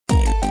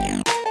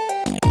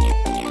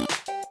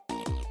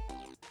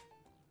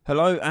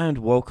Hello and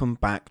welcome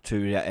back to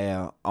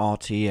the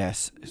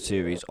RTS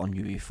series on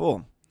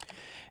UE4.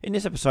 In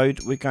this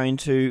episode we're going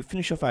to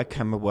finish off our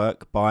camera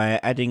work by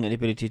adding an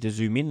ability to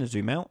zoom in and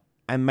zoom out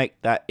and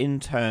make that in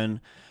turn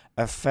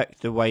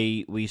affect the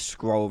way we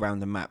scroll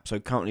around the map. So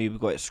currently we've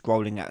got it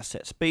scrolling at a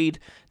set speed.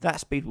 That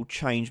speed will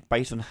change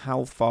based on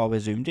how far we're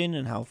zoomed in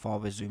and how far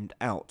we're zoomed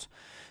out.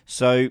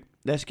 So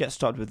let's get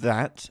started with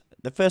that.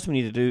 The first thing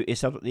we need to do is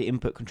set up the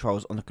input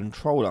controls on the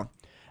controller,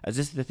 as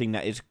this is the thing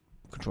that is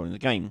controlling the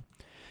game.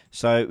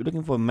 So we're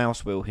looking for a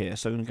mouse wheel here.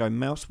 So we're going to go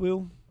mouse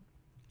wheel,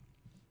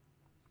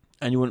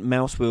 and you want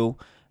mouse wheel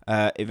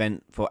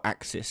event for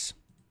axis.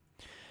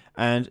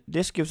 And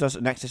this gives us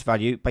an axis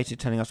value, basically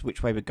telling us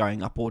which way we're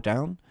going, up or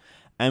down.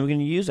 And we're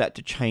going to use that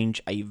to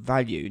change a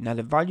value. Now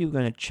the value we're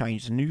going to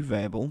change is a new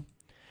variable,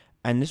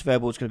 and this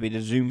variable is going to be the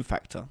zoom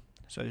factor.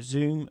 So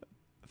zoom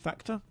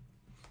factor,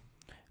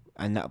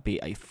 and that'll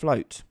be a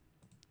float.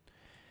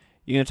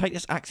 You're going to take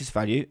this axis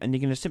value, and you're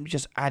going to simply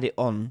just add it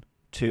on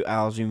to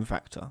our zoom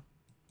factor.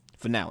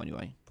 For now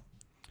anyway.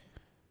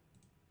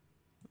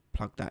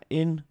 Plug that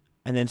in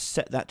and then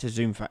set that to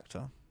zoom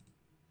factor.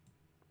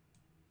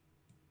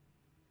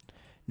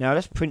 Now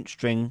let's print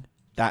string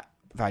that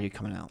value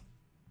coming out.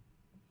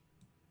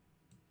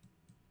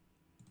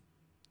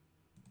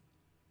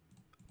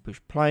 Push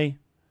play.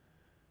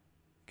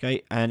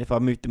 Okay, and if I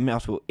move the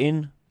mouse wheel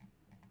in,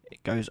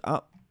 it goes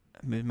up.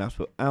 Move the mouse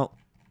wheel out,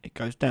 it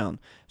goes down.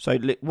 So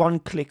one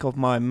click of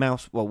my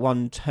mouse, well,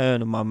 one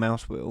turn of my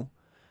mouse wheel,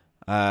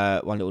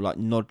 one little like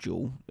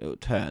nodule, little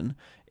turn,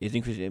 is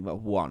increasing it by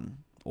 1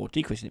 or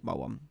decreasing it by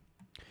 1.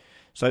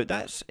 So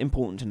that's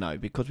important to know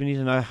because we need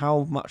to know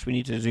how much we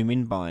need to zoom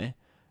in by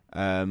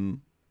and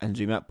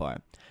zoom out by.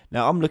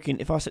 Now I'm looking,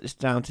 if I set this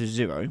down to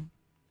 0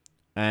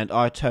 and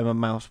I turn my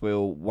mouse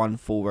wheel one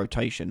full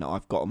rotation that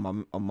I've got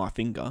on my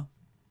finger,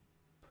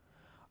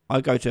 I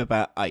go to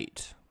about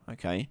 8.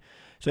 Okay,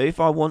 so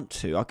if I want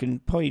to, I can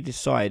probably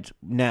decide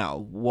now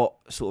what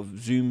sort of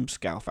zoom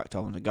scale factor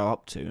I want to go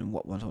up to and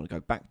what ones I want to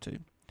go back to.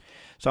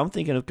 So I'm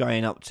thinking of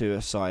going up to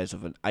a size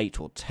of an 8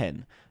 or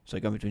 10. So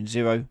going between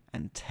 0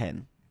 and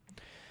 10.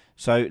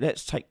 So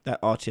let's take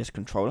that RTS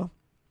controller.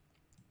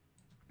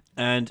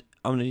 And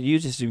I'm going to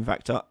use this zoom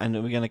factor and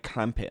we're going to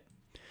clamp it.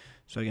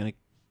 So we're going to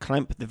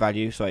clamp the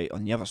value, sorry,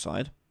 on the other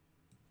side.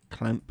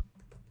 Clamp.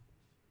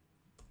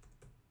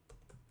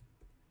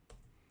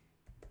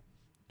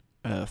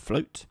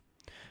 Float.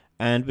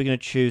 And we're going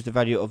to choose the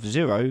value of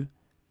 0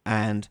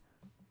 and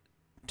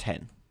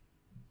 10.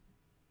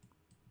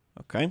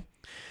 Okay.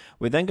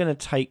 We're then going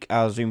to take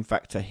our zoom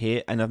factor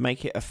here and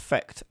make it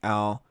affect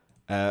our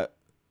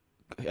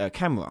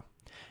camera.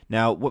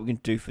 Now what we're going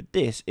to do for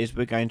this is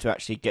we're going to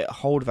actually get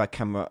hold of our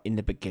camera in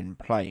the begin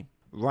play.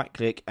 Right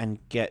click and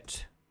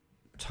get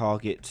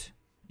target.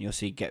 You'll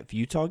see get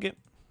view target.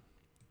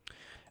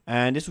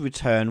 And this will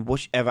return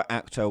whichever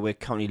actor we're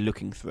currently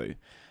looking through.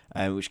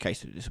 In which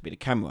case this will be the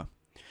camera.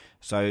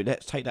 So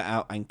let's take that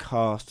out and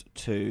cast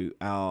to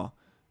our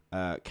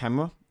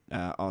camera,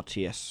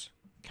 RTS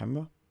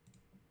camera.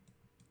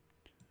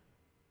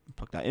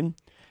 Plug that in.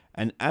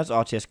 And as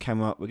RTS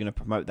camera, we're going to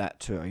promote that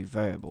to a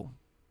variable.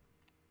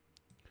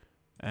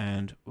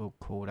 And we'll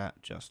call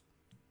that just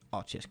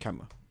RTS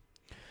camera.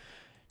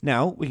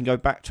 Now we can go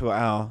back to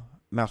our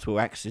mouse wheel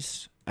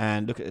axis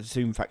and look at the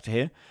zoom factor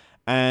here.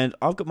 And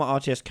I've got my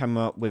RTS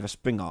camera with a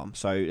spring arm.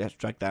 So let's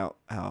drag out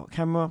our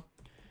camera.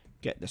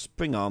 Get the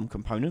spring arm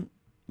component,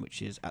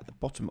 which is at the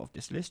bottom of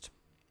this list.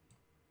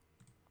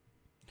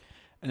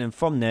 And then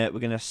from there, we're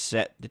going to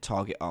set the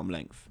target arm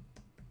length.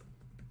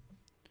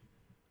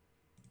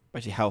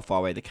 Basically how far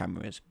away the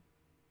camera is.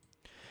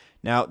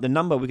 Now, the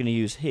number we're going to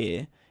use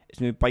here is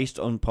going to be based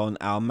upon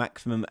our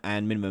maximum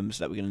and minimums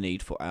that we're going to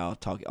need for our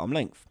target arm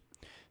length.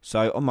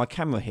 So on my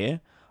camera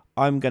here,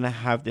 I'm going to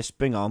have this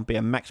spring arm be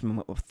a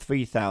maximum of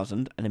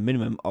 3000 and a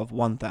minimum of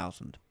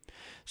 1000.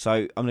 So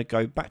I'm going to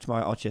go back to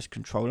my RTS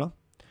controller.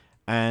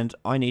 And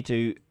I need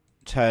to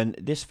turn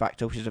this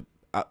factor, which is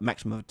a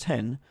maximum of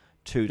 10,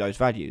 to those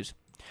values.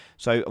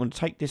 So I'm going to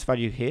take this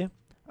value here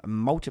and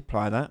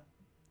multiply that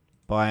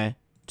by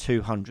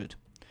 200.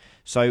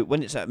 So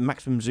when it's at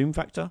maximum zoom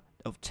factor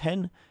of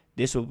 10,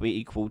 this will be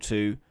equal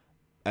to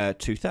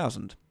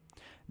 2000.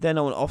 Then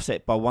I want to offset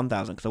it by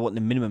 1000 because I want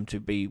the minimum to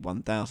be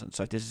 1000.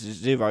 So if this is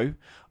 0,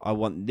 I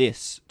want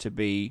this to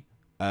be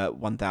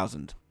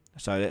 1000.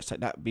 So let's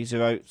take that be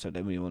 0. So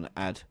then we want to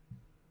add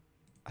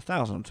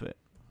 1000 onto it.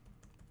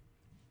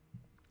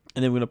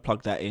 And then we're going to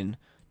plug that in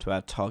to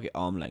our target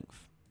arm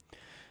length.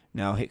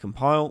 Now hit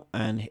compile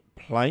and hit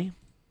play.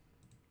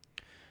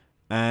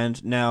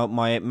 And now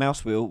my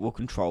mouse wheel will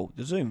control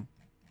the zoom.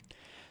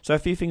 So a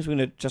few things we're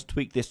going to just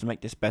tweak this to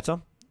make this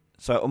better.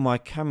 So on my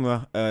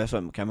camera,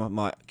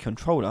 my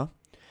controller,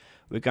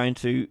 we're going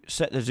to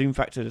set the zoom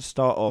factor to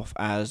start off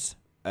as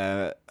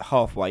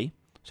halfway,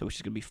 so which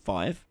is going to be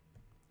 5.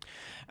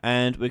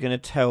 And we're going to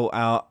tell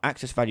our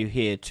axis value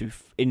here to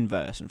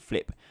inverse and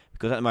flip.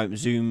 Because at the moment,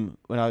 zoom,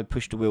 when I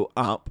push the wheel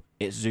up,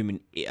 it's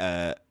zooming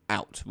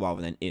out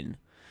rather than in.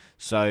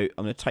 So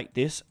I'm going to take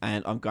this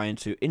and I'm going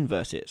to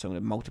inverse it. So I'm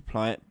going to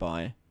multiply it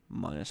by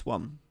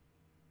 -1.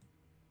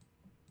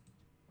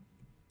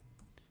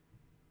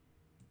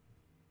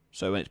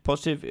 So when it's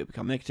positive, it'll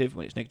become negative.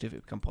 When it's negative,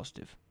 it'll become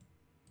positive.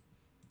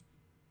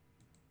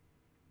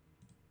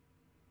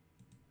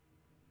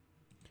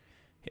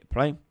 Hit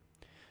play.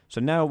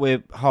 So now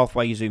we're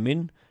halfway zoom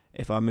in.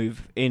 If I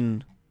move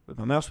in with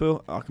my mouse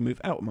wheel, I can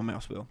move out with my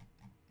mouse wheel.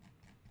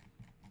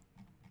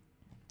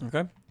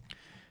 Okay.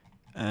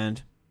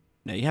 And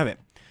there you have it.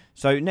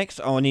 So next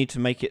I'll need to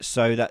make it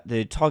so that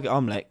the target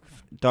arm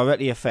length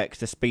directly affects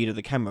the speed of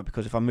the camera,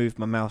 because if I move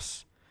my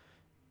mouse,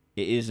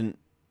 it isn't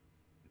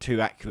too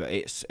accurate,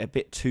 it's a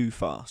bit too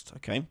fast.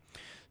 Okay,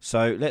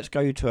 so let's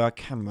go to our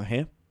camera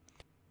here.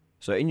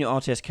 So in your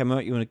RTS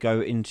camera, you want to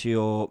go into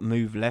your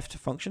move left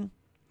function,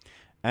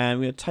 and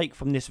we're going to take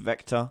from this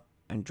vector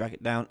and drag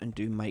it down and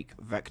do make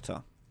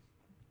vector.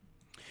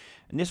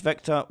 And this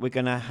vector we're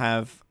going to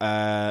have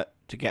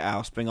to get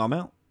our spring arm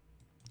out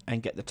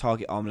and get the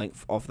target arm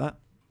length of that.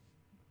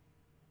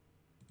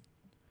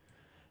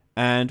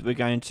 And we're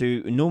going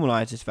to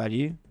normalize this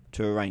value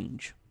to a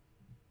range.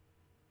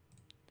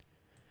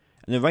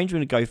 And the range we're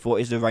going to go for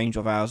is the range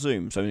of our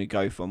zoom. So we're going to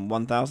go from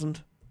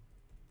 1000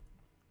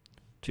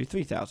 to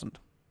 3000.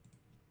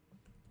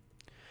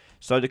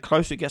 So the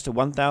closer it gets to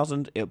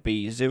 1000, it'll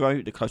be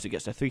 0. The closer it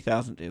gets to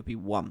 3000, it'll be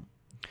 1.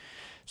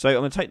 So I'm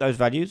going to take those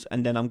values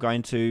and then I'm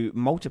going to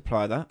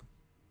multiply that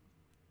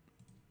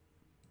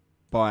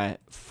by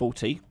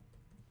 40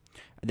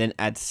 and then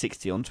add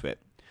 60 onto it.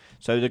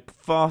 So the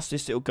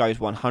fastest it'll go is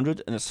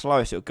 100 and the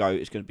slowest it'll go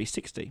is going to be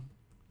 60.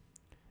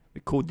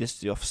 We called this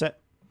the offset,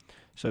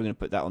 so we're going to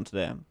put that onto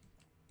there.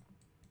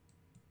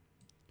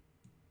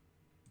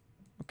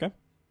 Okay.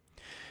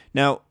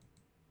 Now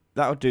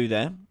that'll do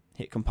there.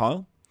 Hit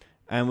compile,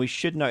 and we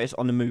should notice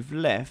on the move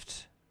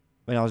left,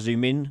 when I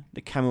zoom in,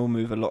 the camera will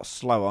move a lot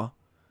slower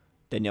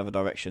than the other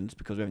directions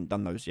because we haven't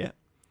done those yet.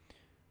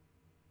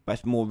 But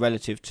it's more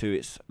relative to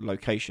its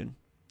location.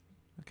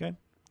 Okay.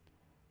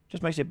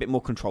 Just makes it a bit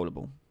more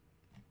controllable.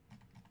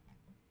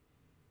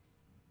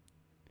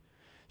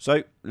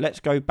 So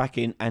let's go back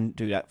in and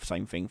do that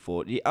same thing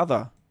for the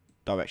other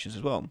directions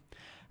as well.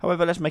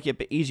 However, let's make it a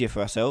bit easier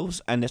for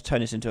ourselves and let's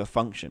turn this into a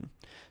function.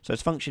 So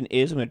this function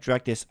is, I'm going to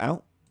drag this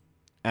out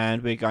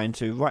and we're going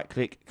to right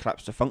click,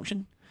 collapse the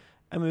function,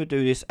 and we'll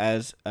do this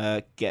as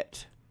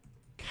get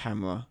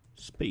camera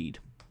speed.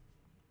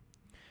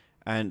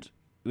 And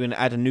we're going to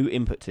add a new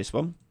input to this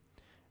one,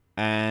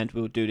 and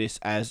we'll do this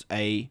as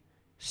a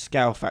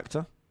scale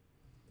factor,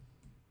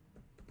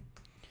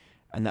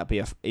 and that'll be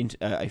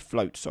a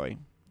float, sorry.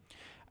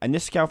 And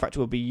this scale factor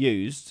will be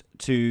used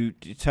to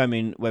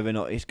determine whether or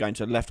not it's going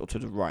to the left or to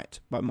the right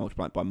by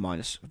multiplying it by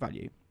minus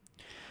value.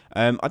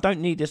 I don't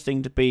need this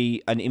thing to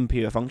be an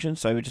impure function,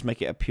 so we'll just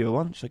make it a pure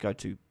one. So go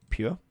to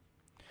pure,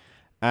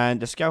 and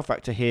the scale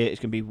factor here is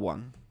going to be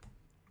 1,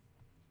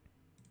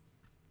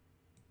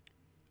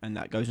 and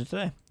that goes into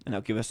there, and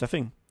that'll give us the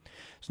thing.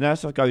 So now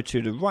if I go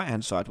to the right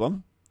hand side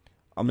one,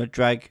 I'm going to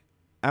drag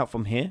out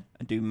from here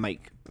and do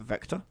make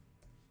vector.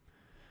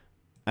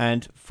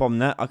 And from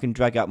that, I can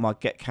drag out my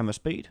get camera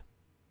speed,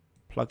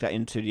 plug that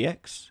into the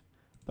X,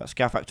 but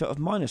scale factor of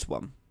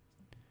 -1.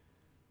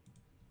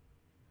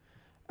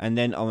 And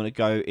then I'm going to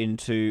go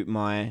into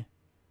my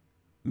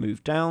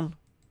move down,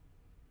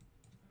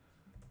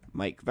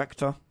 make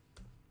vector,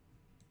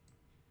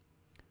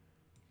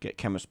 get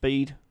camera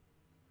speed,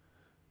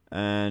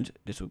 and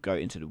this will go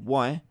into the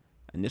Y,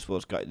 and this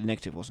was the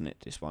negative, wasn't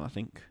it? This one, I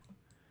think.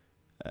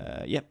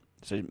 Yep.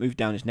 So move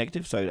down is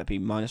negative, so that'd be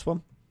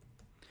 -1.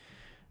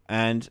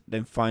 And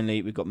then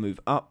finally we've got move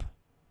up,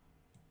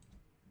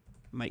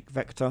 make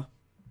vector,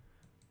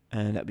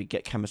 and that'd be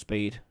get camera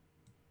speed,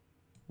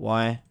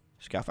 Y,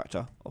 scale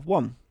factor of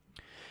 1.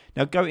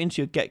 Now go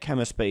into your get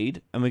camera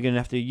speed, and we're going to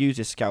have to use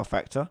this scale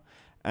factor,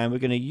 and we're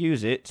going to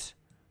use it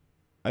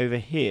over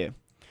here.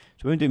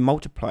 So we're going to do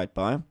multiplied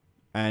by,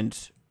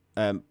 and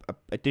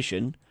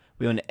addition,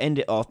 we want to end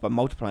it off by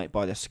multiplying it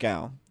by the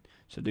scale.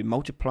 So do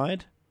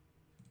multiplied,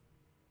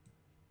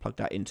 plug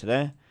that into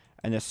there,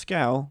 and the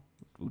scale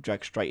will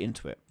drag straight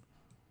into it.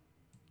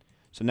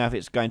 So now if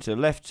it's going to the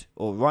left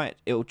or right,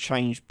 it will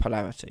change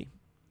polarity.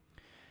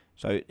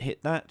 So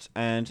hit that,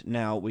 and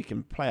now we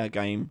can play our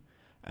game,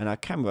 and our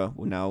camera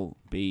will now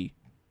be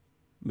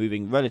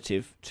moving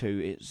relative to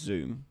its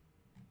zoom.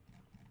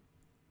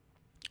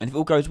 And if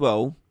all goes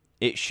well,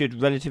 it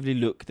should relatively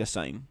look the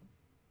same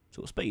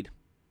sort of speed.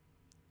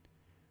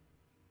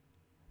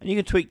 And you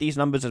can tweak these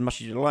numbers as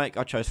much as you like.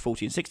 I chose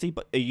 40 and 60,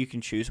 but you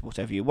can choose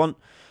whatever you want.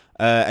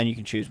 And you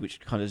can choose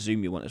which kind of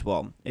zoom you want as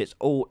well. It's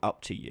all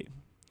up to you.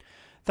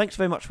 Thanks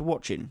very much for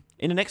watching.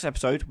 In the next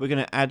episode, we're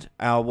going to add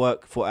our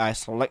work for our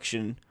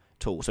selection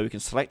tool. So we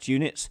can select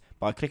units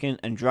by clicking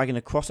and dragging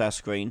across our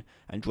screen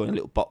and drawing a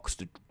little box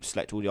to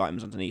select all the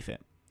items underneath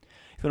it.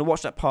 If you want to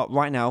watch that part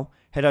right now,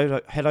 head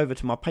over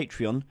to my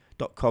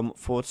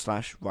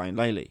patreon.com/Ryan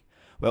Laley,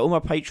 where all my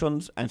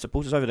patrons and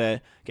supporters over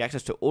there get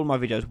access to all my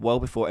videos well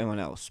before anyone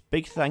else.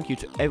 Big thank you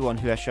to everyone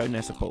who has shown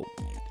their support.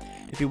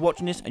 If you're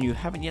watching this and you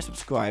haven't yet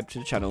subscribed to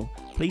the channel,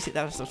 please hit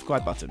that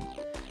subscribe button.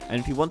 And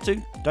if you want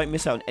to, don't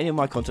miss out on any of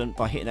my content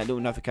by hitting that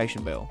little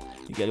notification bell.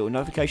 You get a little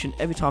notification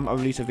every time I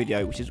release a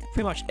video, which is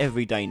pretty much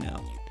every day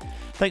now.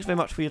 Thanks very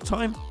much for your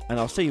time, and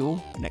I'll see you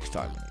all next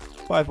time.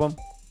 Bye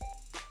everyone.